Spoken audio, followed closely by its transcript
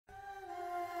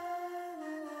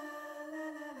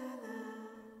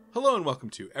Hello and welcome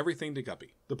to Everything to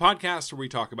Guppy, the podcast where we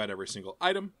talk about every single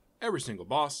item, every single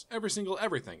boss, every single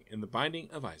everything in the Binding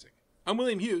of Isaac. I'm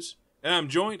William Hughes, and I'm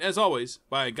joined, as always,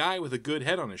 by a guy with a good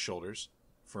head on his shoulders,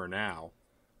 for now,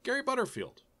 Gary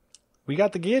Butterfield. We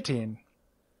got the guillotine.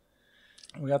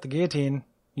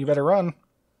 You better run.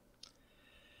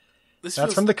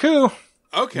 That's from the coup.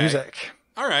 Okay. Music.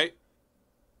 All right.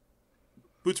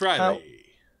 Boots Riley.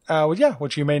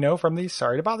 Which you may know from the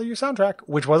Sorry to Bother You soundtrack,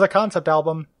 which was a concept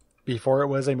album before it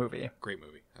was a movie. Great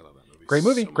movie. I love that movie. Great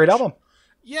movie. So Great much. album.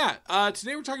 Yeah.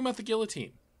 Today we're talking about the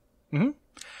Guillotine. Mm-hmm.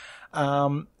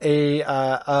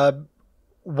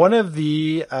 One of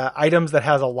the items that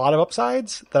has a lot of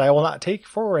upsides that I will not take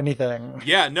for anything.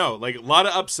 Yeah, no, like a lot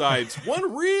of upsides.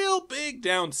 One real big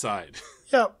downside.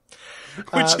 Yep.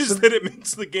 Which is that it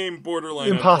makes the game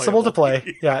borderline impossible to unplayable.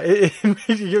 play. Yeah, it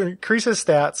increases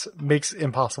stats, makes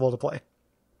impossible to play.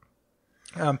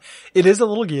 It is a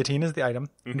little guillotine is the item.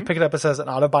 Mm-hmm. You pick it up, it says an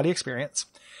out-of-body experience.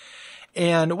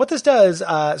 And what this does,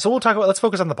 let's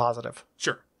focus on the positive.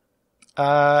 Sure.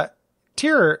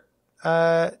 Tears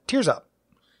up.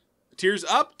 Tears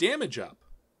up, damage up.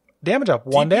 Damage up,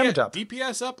 damage up.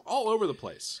 DPS up, all over the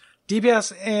place.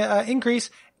 DPS increase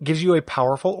gives you a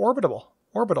powerful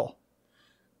orbital.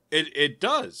 It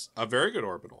does. A very good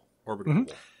orbital. Mm-hmm.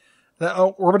 The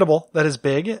orbitable that is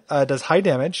big, does high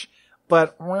damage,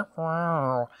 but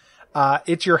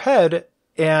it's your head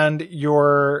and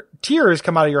your tears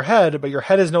come out of your head, but your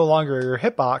head is no longer your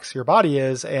hitbox, your body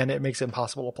is, and it makes it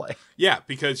impossible to play. Yeah,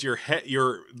 because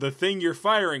the thing you're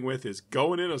firing with is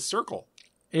going in a circle.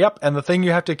 Yep, and the thing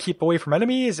you have to keep away from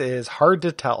enemies is hard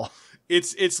to tell.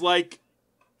 It's like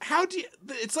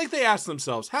it's like they ask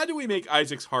themselves, how do we make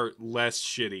Isaac's heart less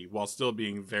shitty while still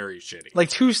being very shitty? Like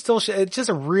it just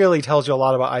really tells you a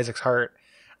lot about Isaac's heart.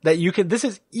 That this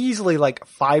is easily like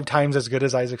 5 times as good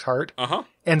as Isaac's heart.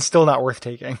 And still not worth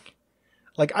taking.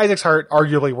 Like Isaac's heart,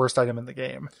 arguably worst item in the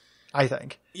game, I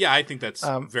think. Yeah, I think that's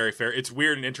very fair. It's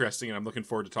weird and interesting, and I'm looking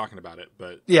forward to talking about it.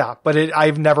 But yeah, but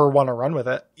I've never won a run with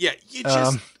it. Yeah, you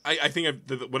just I think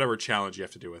whatever challenge you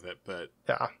have to do with it. But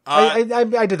yeah, I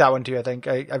did that one too. I think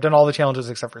I've done all the challenges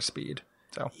except for speed.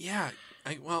 So yeah,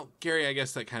 Gary, I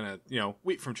guess that kind of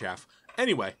wheat from chaff.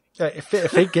 Anyway,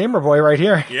 fake gamer boy right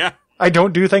here. Yeah, I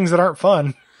don't do things that aren't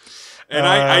fun, and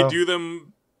I do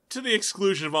them to the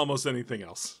exclusion of almost anything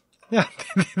else. Yeah,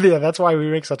 yeah, that's why we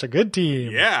make such a good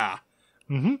team. Yeah.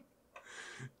 Mm-hmm.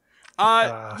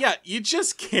 Yeah, you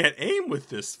just can't aim with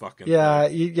this fucking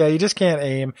thing. You just can't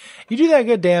aim. You do that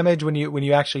good damage when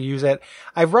you actually use it.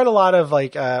 I've read a lot of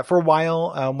for a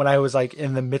while, when I was like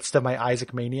in the midst of my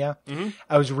Isaac mania,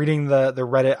 I was reading the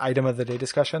Reddit item of the day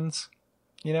discussions,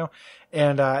 and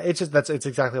it's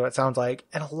exactly what it sounds like.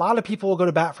 And a lot of people will go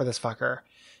to bat for this fucker.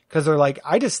 Because they're like,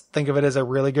 I just think of it as a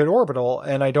really good orbital,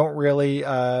 and I don't really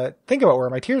think about where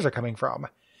my tears are coming from.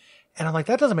 And I'm like,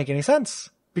 that doesn't make any sense.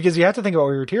 Because you have to think about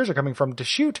where your tears are coming from to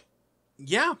shoot.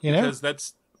 Yeah, because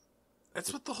that's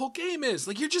what the whole game is.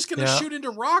 Like, you're just going to shoot into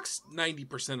rocks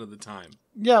 90% of the time.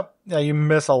 Yep. Yeah, you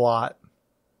miss a lot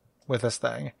with this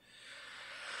thing.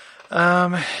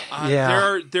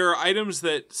 Yeah. There are items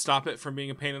that stop it from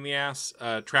being a pain in the ass.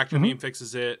 Tractor beam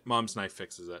fixes it. Mom's knife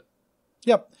fixes it.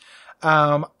 Yep.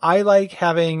 I like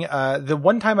having, the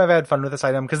one time I've had fun with this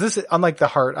item, cause this is, unlike the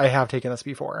heart, I have taken this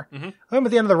before. At the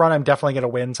end of the run, I'm definitely going to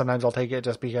win. Sometimes I'll take it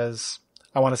just because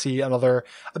I want to see a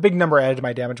big number added to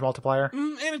my damage multiplier.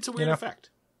 And it's a weird effect.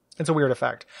 It's a weird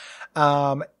effect.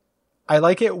 I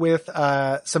like it with,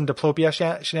 some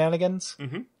Diplopia shenanigans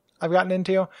I've gotten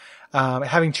into.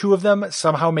 Having 2 of them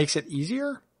somehow makes it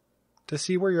easier to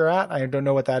see where you're at. I don't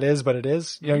know what that is, but it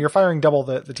is. You're firing double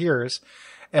the tears.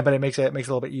 But it makes it a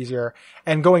little bit easier,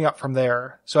 and going up from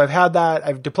there. So I've had that.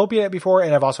 I've diplopiated it before,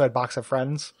 and I've also had Box of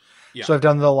Friends. Yeah. So I've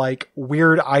done the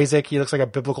weird Isaac. He looks like a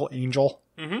biblical angel.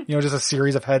 Just a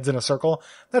series of heads in a circle.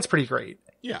 That's pretty great.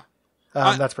 Yeah.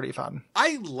 That's pretty fun.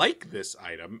 I like this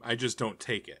item. I just don't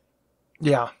take it.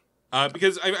 Yeah.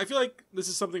 Because I feel like this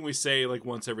is something we say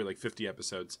once every 50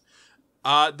 episodes.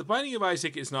 The Binding of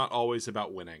Isaac is not always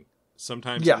about winning.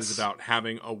 Sometimes it is about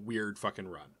having a weird fucking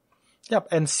run. Yep,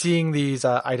 and seeing these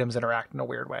items interact in a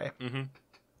weird way.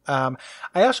 I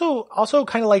also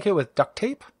kind of like it with duct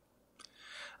tape,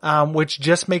 which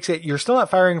just makes it, you're still not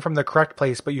firing from the correct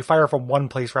place, but you fire from one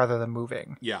place rather than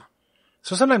moving. Yeah.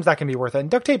 So sometimes that can be worth it. And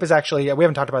duct tape is actually, we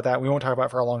haven't talked about that, we won't talk about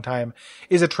it for a long time,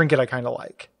 is a trinket I kind of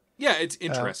like. Yeah, it's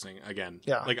interesting, again.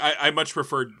 Yeah. I much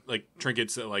prefer,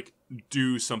 trinkets that,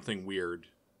 do something weird.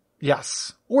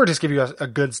 Yes. Or just give you a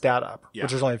good stat up, which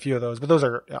there's only a few of those, but those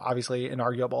are obviously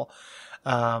inarguable.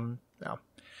 But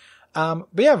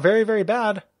yeah, very, very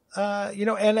bad.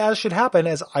 and as should happen,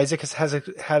 as Isaac has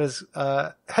had his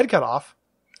head cut off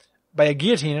by a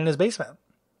guillotine in his basement.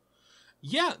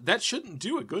 Yeah, that shouldn't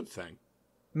do a good thing.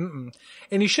 Mm-mm.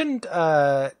 And you shouldn't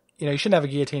have a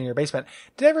guillotine in your basement.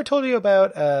 Did I ever told you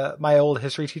about my old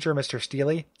history teacher, Mr.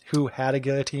 Steely, who had a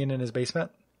guillotine in his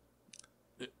basement?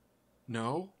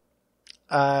 No.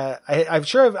 I've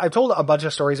told a bunch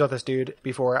of stories about this dude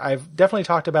before. I've definitely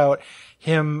talked about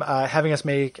him having us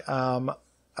make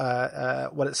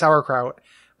sauerkraut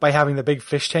by having the big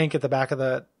fish tank at the back of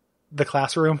the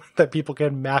classroom that people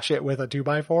can mash it with a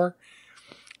 2x4.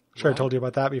 Sure, I told you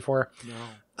about that before.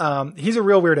 No. He's a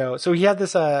real weirdo. So he had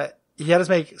this, he had us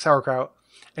make sauerkraut,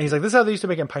 and he's like, this is how they used to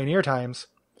make in pioneer times.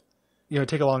 It'd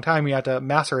take a long time. You had to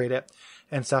macerate it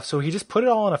and stuff. So he just put it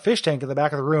all in a fish tank in the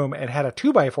back of the room and had a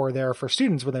 2x4 there for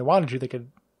students when they wanted to. They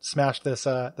could smash this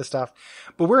stuff.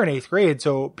 But we're in 8th grade,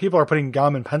 so people are putting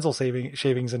gum and pencil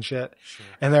shavings and shit. Sure.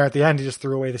 And there at the end, he just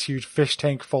threw away this huge fish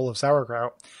tank full of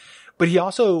sauerkraut. But he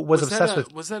also was obsessed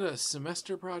with... Was that a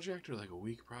semester project or like a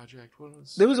week project? What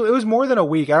was... It was more than a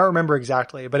week. I don't remember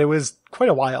exactly, but it was quite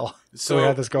a while. So we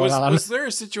had this going on. Was there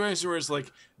a situation where it's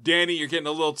like, Danny, you're getting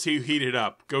a little too heated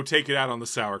up. Go take it out on the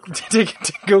sauerkraut.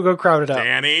 Go crowd it up.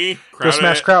 Danny, go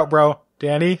smash kraut, bro.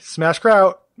 Danny, smash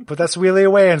kraut. Put that sweelie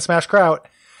away and smash kraut.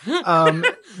 Or,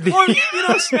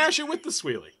 smash it with the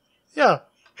sweelie. Yeah.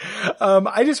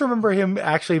 I just remember him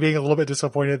actually being a little bit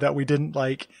disappointed that we didn't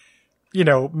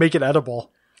make it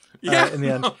edible. Yeah. In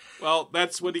the end. Well,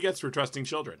 that's what he gets for trusting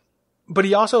children. But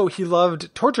he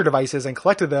loved torture devices and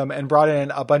collected them and brought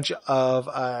in a bunch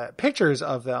of pictures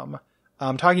of them,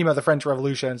 talking about the French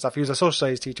Revolution and stuff. He was a social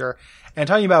studies teacher and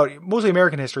talking about mostly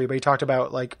American history, but he talked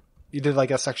about he did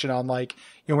a section on when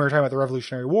we were talking about the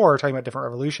Revolutionary War, talking about different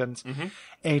revolutions. Mm-hmm.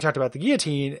 And he talked about the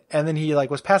guillotine, and then he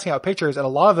was passing out pictures, and a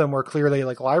lot of them were clearly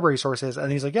library sources.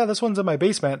 And he's like, yeah, this one's in my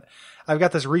basement. I've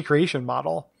got this recreation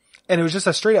model. And it was just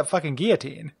a straight up fucking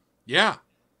guillotine. Yeah.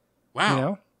 Wow. You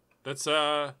know? That's,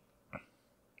 yeah.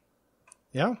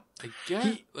 I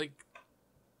get,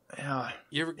 yeah.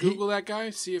 You ever Google that guy?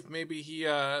 See if maybe he,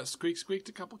 squeaked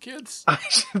a couple kids? I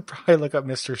should probably look up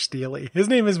Mr. Steely. His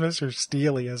name is Mr.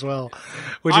 Steely as well.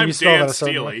 Which I'm if you spell Dan that a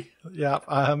certain Steely. way, yeah.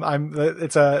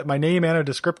 It's my name and a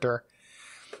descriptor.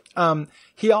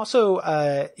 He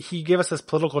also, he gave us this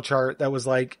political chart that was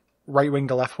right wing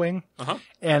to left wing. Uh-huh.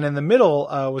 And in the middle,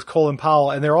 was Colin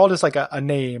Powell, and they're all just a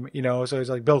name, so he's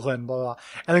Bill Clinton, blah, blah, blah.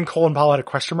 And then Colin Powell had a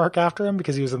question mark after him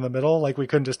because he was in the middle. We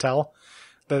couldn't just tell.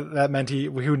 That meant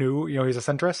who knew, he's a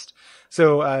centrist.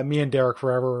 So, me and Derek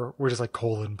forever were just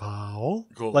Colin Powell.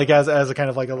 Cool. As a kind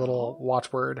of a little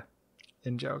watchword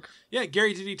in joke. Yeah.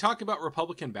 Gary, did he talk about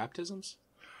Republican baptisms?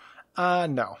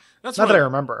 No. That's not that I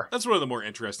remember. That's one of the more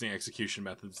interesting execution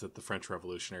methods that the French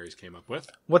revolutionaries came up with.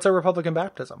 What's a Republican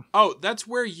baptism? Oh, that's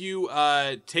where you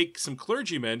take some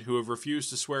clergymen who have refused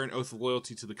to swear an oath of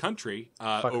loyalty to the country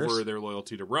over their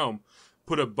loyalty to Rome,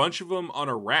 put a bunch of them on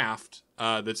a raft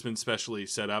that's been specially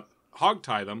set up,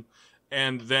 hogtie them,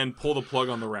 and then pull the plug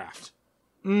on the raft.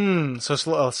 So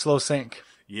slow sink.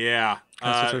 Yeah.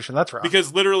 Constitution, that's rough.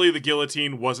 Because literally the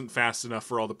guillotine wasn't fast enough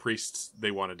for all the priests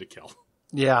they wanted to kill.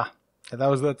 Yeah.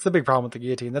 That's the big problem with the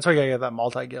guillotine. That's why you gotta get that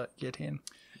multi-guillotine.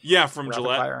 Yeah, from Rapid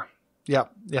Gillette. Fire. Yeah.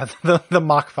 The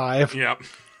Mach 5. Yep.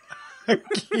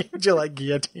 Gillette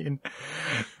guillotine.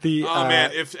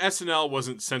 Man, if SNL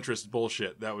wasn't centrist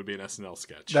bullshit, that would be an SNL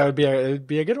sketch. That would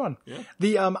be a good one. Yeah.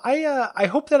 I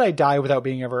hope that I die without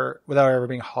ever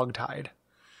being hogtied.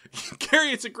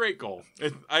 Gary, it's a great goal.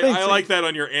 I like that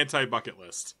on your anti-bucket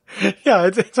list. Yeah,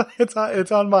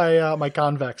 it's on my my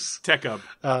convex Tech-ub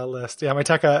list. Yeah, my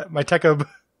Tech-ub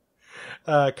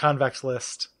convex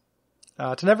list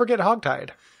to never get hogtied.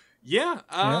 Yeah,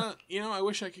 I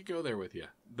wish I could go there with you.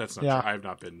 That's not true. I have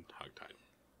not been hogtied.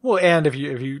 Well, and if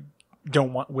you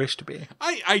don't wish to be,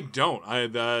 I don't.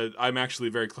 I'm actually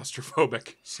very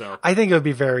claustrophobic. So I think it would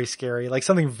be very scary.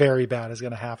 Something very bad is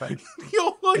going to happen.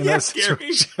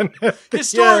 Scary.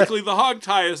 Historically, the hog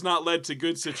tie has not led to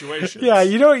good situations. Yeah,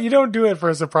 you don't do it for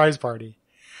a surprise party.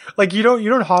 You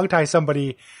don't hog tie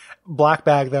somebody, black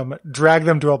bag them, drag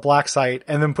them to a black site,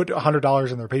 and then put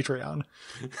 $100 in their Patreon.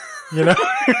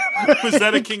 Was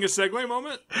that a King of Segway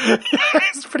moment?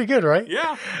 It's pretty good, right?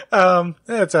 Yeah.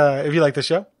 It's if you like the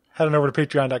show, head on over to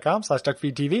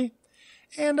patreon.com/Duckfeed.tv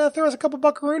and throw us a couple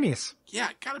buckaroonies. Yeah,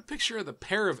 got a picture of the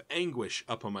Pair of Anguish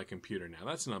up on my computer now.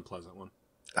 That's an unpleasant one.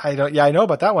 I know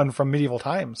about that one from medieval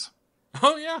times.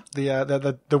 Oh yeah.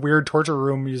 The weird torture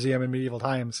room museum in medieval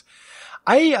times.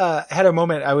 I had a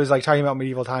moment, I was like talking about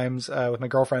medieval times with my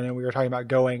girlfriend, and we were talking about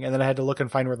going, and then I had to look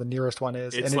and find where the nearest one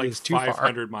is, It's and like it is too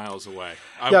 500 far. miles away.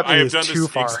 Yep, I it have is done too this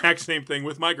far. exact same thing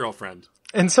with my girlfriend.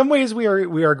 In some ways, we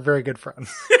are very good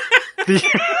friends.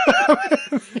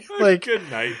 Like, good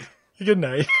night. Good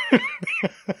night.